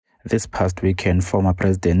This past weekend, former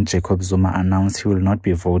President Jacob Zuma announced he will not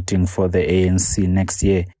be voting for the ANC next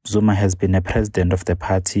year. Zuma has been a president of the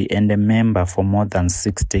party and a member for more than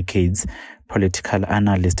 6 decades. Political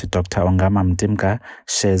analyst Dr Ongama Mtimka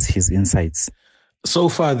shares his insights. So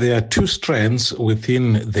far, there are 2 strands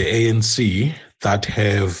within the ANC that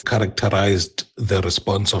have characterized the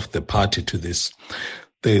response of the party to this.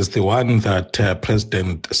 There's the one that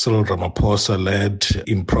President Cyril Ramaphosa led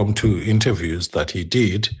impromptu interviews that he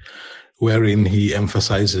did, wherein he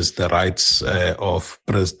emphasizes the rights of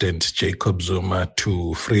President Jacob Zuma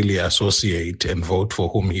to freely associate and vote for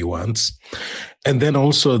whom he wants. And then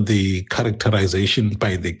also the characterization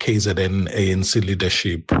by the KZN ANC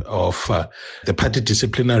leadership of the party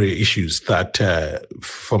disciplinary issues that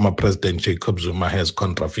former President Jacob Zuma has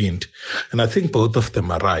contravened. And I think both of them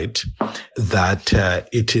are right, that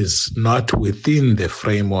it is not within the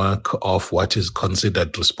framework of what is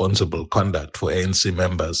considered responsible conduct for ANC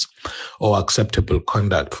members or acceptable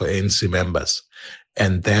conduct for ANC members.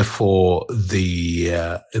 And therefore, his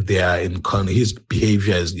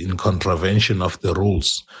behaviour is in contravention of the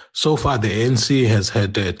rules. So far, the ANC has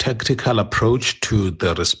had a tactical approach to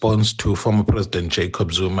the response to former President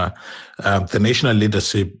Jacob Zuma. The national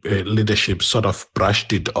leadership sort of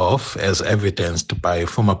brushed it off, as evidenced by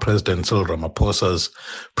former President Cyril Ramaphosa's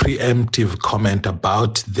preemptive comment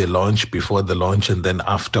about the launch, before the launch, and then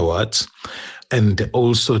afterwards. And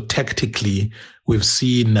also tactically, we've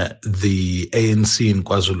seen the ANC in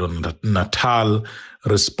KwaZulu-Natal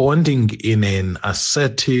responding in an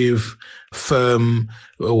assertive, firm,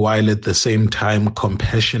 while at the same time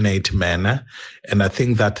compassionate manner. And I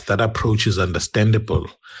think that approach is understandable.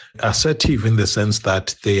 Assertive in the sense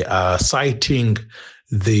that they are citing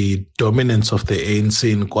the dominance of the ANC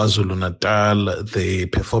in KwaZulu-Natal, the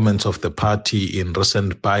performance of the party in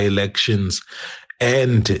recent by-elections,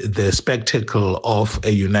 and the spectacle of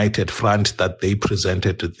a united front that they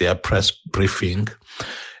presented at their press briefing,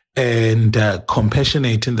 and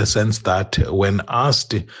compassionate in the sense that when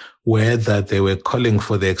asked whether they were calling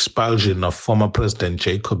for the expulsion of former President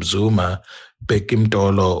Jacob Zuma,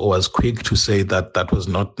 Bekimtolo was quick to say that that was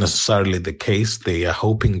not necessarily the case. They are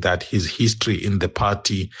hoping that his history in the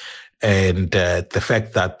party and the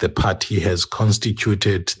fact that the party has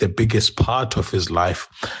constituted the biggest part of his life,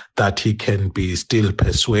 that he can be still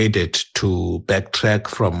persuaded to backtrack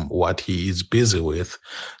from what he is busy with,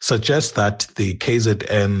 suggests that the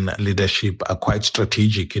KZN leadership are quite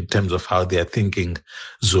strategic in terms of how they are thinking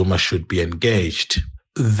Zuma should be engaged.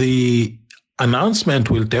 The announcement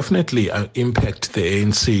will definitely impact the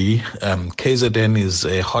ANC. KZN is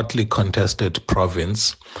a hotly contested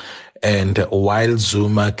province. And while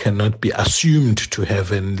Zuma cannot be assumed to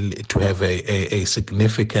have a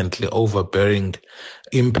significantly overbearing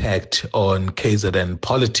impact on KZN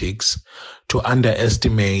politics, to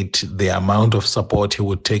underestimate the amount of support he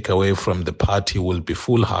would take away from the party will be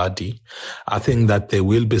foolhardy. I think that there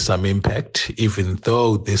will be some impact, even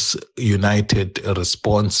though this united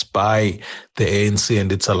response by the ANC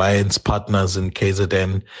and its alliance partners in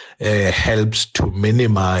KZN helps to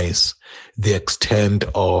minimize the extent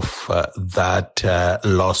of that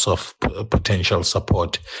loss of potential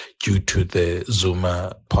support due to the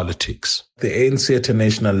Zuma politics. The ANC at a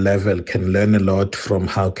national level can learn a lot from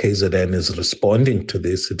how KZN is responding to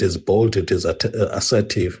this. It is bold, it is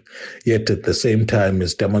assertive, yet at the same time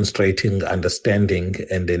is demonstrating understanding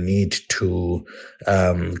and a need to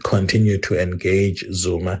continue to engage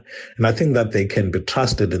Zuma. And I think that they can be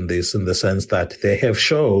trusted in this, in the sense that they have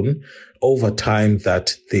shown over time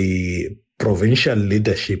that the provincial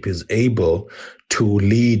leadership is able to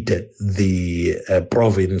lead the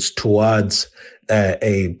province towards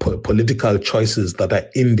political choices that are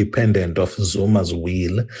independent of Zuma's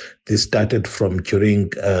will. This started from during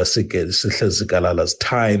Sihle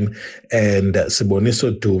time, and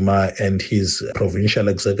Siboniso Duma and his provincial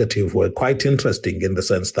executive were quite interesting in the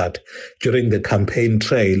sense that during the campaign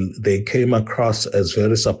trail, they came across as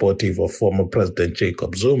very supportive of former President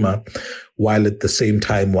Jacob Zuma, while at the same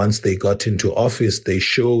time, once they got into office, they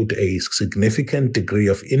showed a significant degree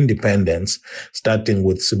of independence, starting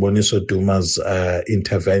with Siboniso Duma's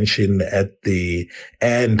intervention at the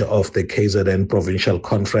end of the KZN provincial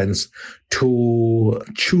conference, to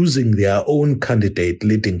choosing their own candidate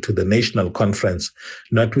leading to the national conference,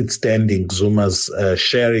 notwithstanding Zuma's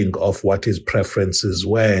sharing of what his preferences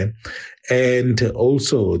were. and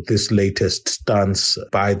also this latest stance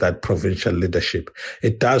by that provincial leadership.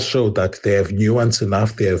 It does show that they have nuance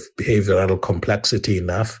enough, they have behavioral complexity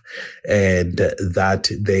enough, and that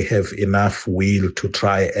they have enough will to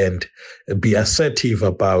try and be assertive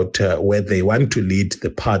about where they want to lead the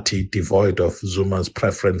party devoid of Zuma's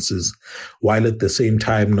preferences, while at the same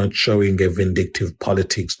time not showing a vindictive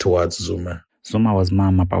politics towards Zuma. Zuma was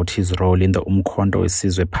mum about his role in the Umkhonto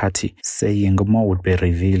Sizwe party, saying more would be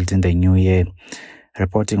revealed in the new year.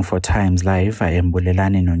 Reporting for Times Live, I am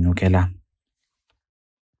Bulelani Nonyukela.